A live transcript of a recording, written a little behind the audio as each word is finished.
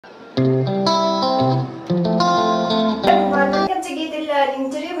Welcome to Geeta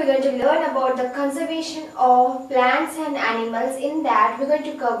Learning. Today we're going to learn about the conservation of plants and animals. In that we're going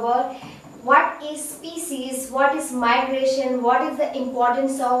to cover what is species, what is migration, what is the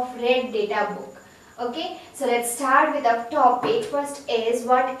importance of red data book. Okay, so let's start with the topic. First is,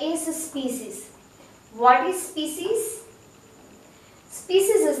 what is a species? What is species?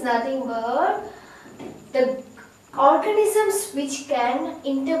 Species is nothing but the organisms which can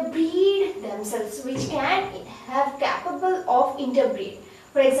interbreed themselves, which can have capable of interbreed.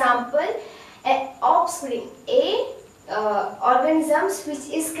 For example, a offspring, organisms which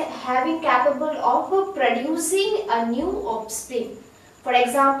is having capable of producing a new offspring. For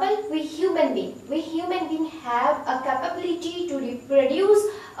example, we human being have a capability to reproduce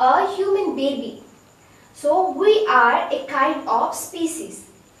a human baby. So we are a kind of species.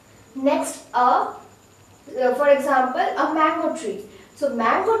 Next, for example, a mango tree. So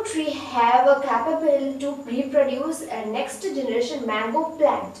mango tree have a capability to reproduce a next generation mango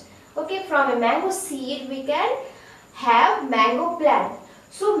plant. Okay, from a mango seed we can have mango plant.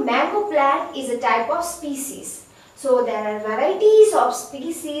 So mango plant is a type of species. So there are varieties of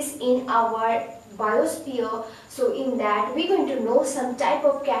species in our biosphere. So in that we are going to know some type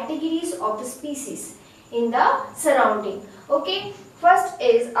of categories of the species in the surrounding. Okay, first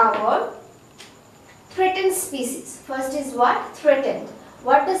is our threatened species. First is what? Threatened.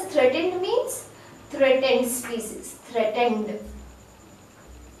 What does threatened means? Threatened species. Threatened.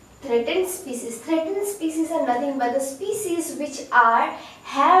 Threatened species. Threatened species are nothing but the species which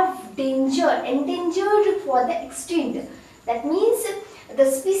have endangered for the extinct. That means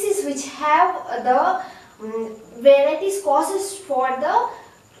the species which have the varieties causes for the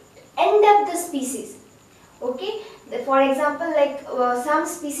end of the species. Okay, for example, like some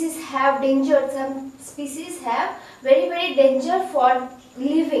species have danger, some species have very danger for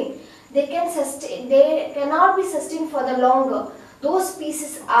living. They cannot be sustained for the longer. Those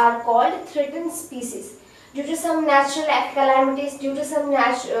species are called threatened species. Due to some natural calamities, due to some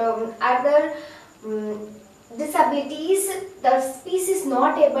other disabilities, the species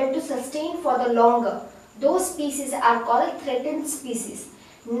not able to sustain for the longer. Those species are called threatened species.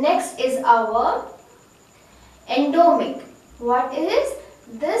 Next is our endemic. What is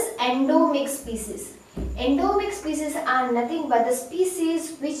this endemic species? Endemic species are nothing but the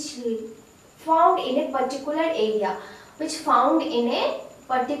species which found in a particular area. Found in a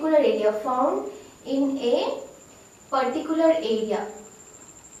particular area.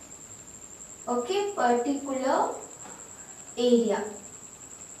 Okay, particular area.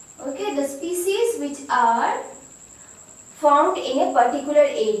 Okay, the species which are found in a particular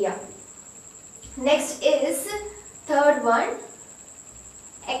area. Next is third one,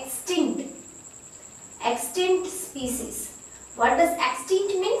 extinct. Extinct species. What does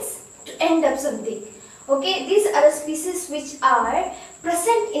extinct means? To end up something. Okay, these are the species which are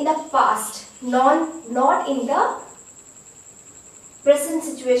present in the past, not in the present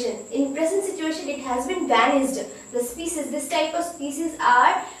situation. In present situation it has been vanished. The species, this type of species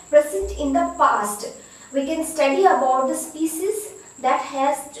are present in the past. We can study about the species that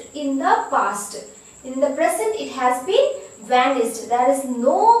has in the past. In the present it has been vanished. There is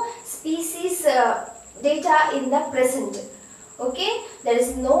no species data in the present. Okay, there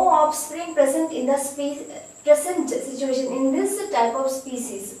is no offspring present in the present situation in this type of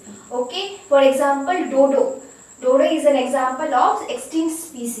species. Okay, for example, dodo. Dodo is an example of extinct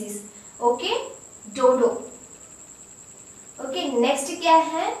species. Okay, dodo. Okay, next क्या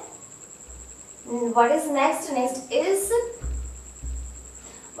है? What is next? Next is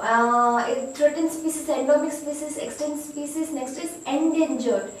threatened species, endemic species, extinct species. Next is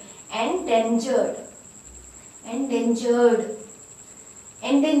endangered. Endangered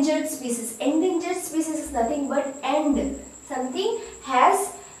species. Endangered species is nothing but end. Something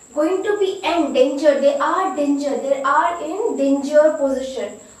has going to be endangered. They are danger. They are in danger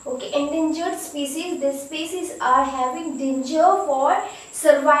position. Okay, endangered species. These species are having danger for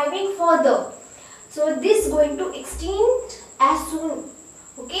surviving further. So this is going to extinct as soon.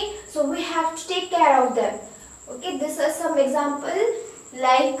 Okay, so we have to take care of them. Okay, this is some example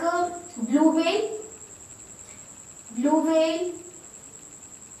like blue whale,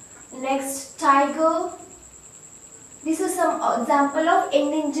 next tiger. This is some example of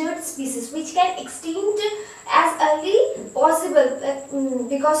endangered species which can extinct as early possible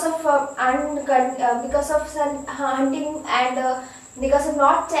because of some hunting and because of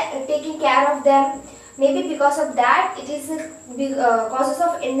not taking care of them. Maybe because of that it is causes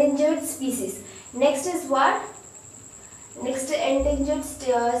of endangered species. Next is what? Next endangered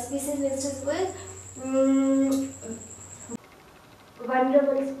species. Next is with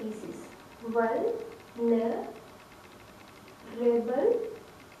vulnerable species. Vulnerable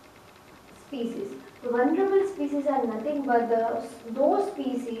species. Vulnerable species are nothing but those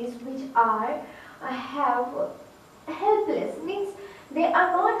species which are have helpless, means they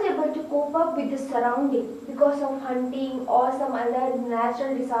are not able to cope up with the surrounding because of hunting or some other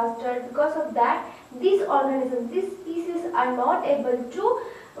natural disaster. Because of that, these organisms, these species are not able to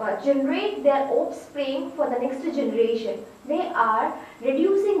generate their offspring for the next generation. They are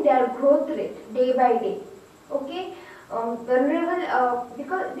reducing their growth rate day by day. Okay, vulnerable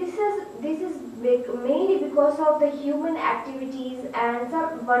because this is mainly because of the human activities and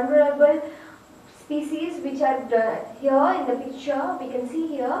some vulnerable species which are here in the picture we can see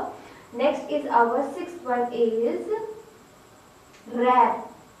here. Next is our sixth one is rare.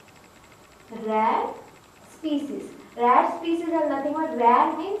 Rare species. Rare species are nothing but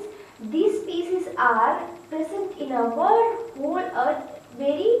rare means these species are present in our whole earth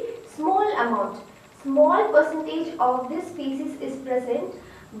very small amount. Small percentage of this species is present,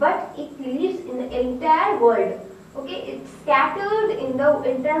 but it lives in the entire world. Okay, it's scattered in the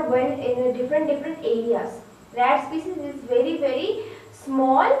entire world in different areas. Rare species is very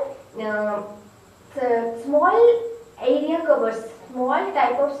small. Small area covers small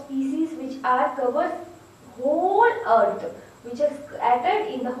type of species which are covers whole earth, which is scattered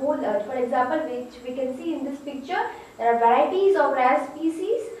in the whole earth. For example, which we can see in this picture, there are varieties of rare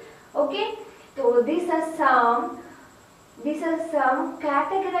species. Okay, so these are some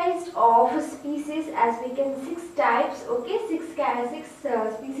categorized of species, as we can 6 types. Okay, six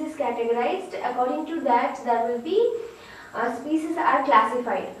species categorized. According to that, there will be species are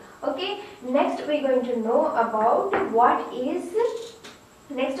classified. Okay, next we are going to know about what is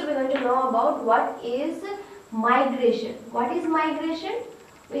migration. What is migration?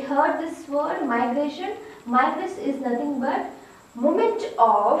 We heard this word migration. Migration is nothing but movement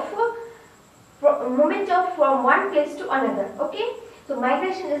of from one place to another. Okay, so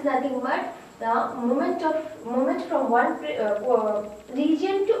migration is nothing but the movement from one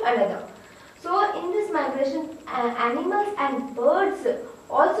region to another. So in this migration, animals and birds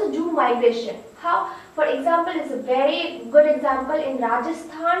also do migration. How? For example, is a very good example in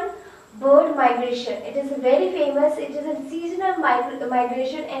Rajasthan, bird migration. It is very famous. It is a seasonal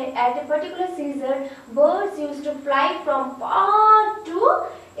migration, and at a particular season, birds used to fly from far to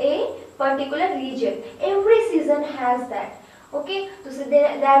a particular region. Every season has that. Okay, so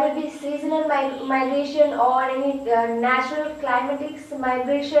there will be seasonal migration or any natural climatic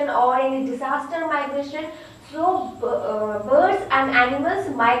migration or any disaster migration. So birds and animals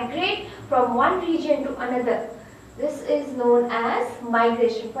migrate from one region to another. This is known as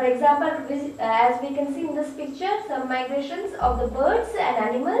migration. For example, as we can see in this picture, some migrations of the birds and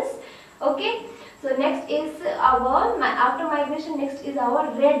animals. Okay, so next is our, after migration, next is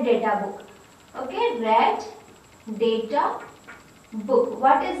our red data book. Okay, red data book.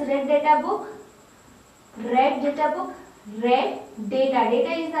 What is red data book? Red data book. Red data.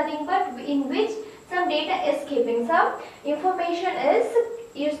 Data is nothing but in which some data is keeping. Some information is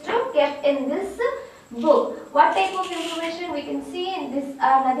used to kept in this book. What type of information we can see in this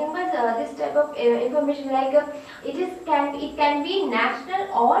are nothing but this type of information, like it can be national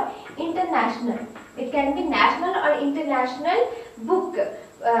or international. It can be national or international book.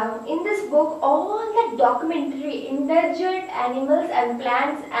 In this book, all the documentary endangered animals and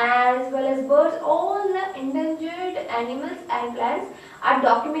plants as well as birds, all the endangered animals and plants are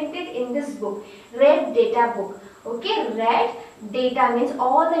documented in this book, red data book. Okay, red data means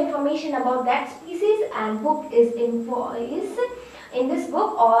all the information about that species, and book is in this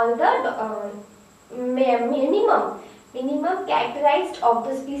book all the minimum characterized of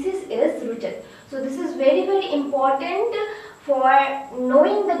the species is written. So this is very important for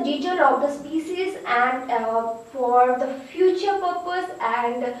knowing the detail of the species and for the future purpose,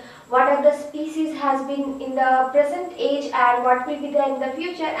 and what are the species has been in the present age and what will be there in the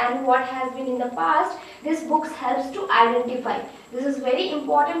future and what has been in the past. This book helps to identify. This is very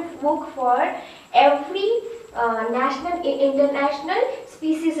important book for every national and international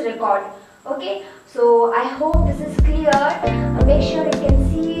species record. Okay, so I hope this is clear. Make sure you can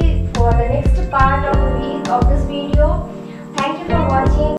see for the next part of this video. Thank you for watching.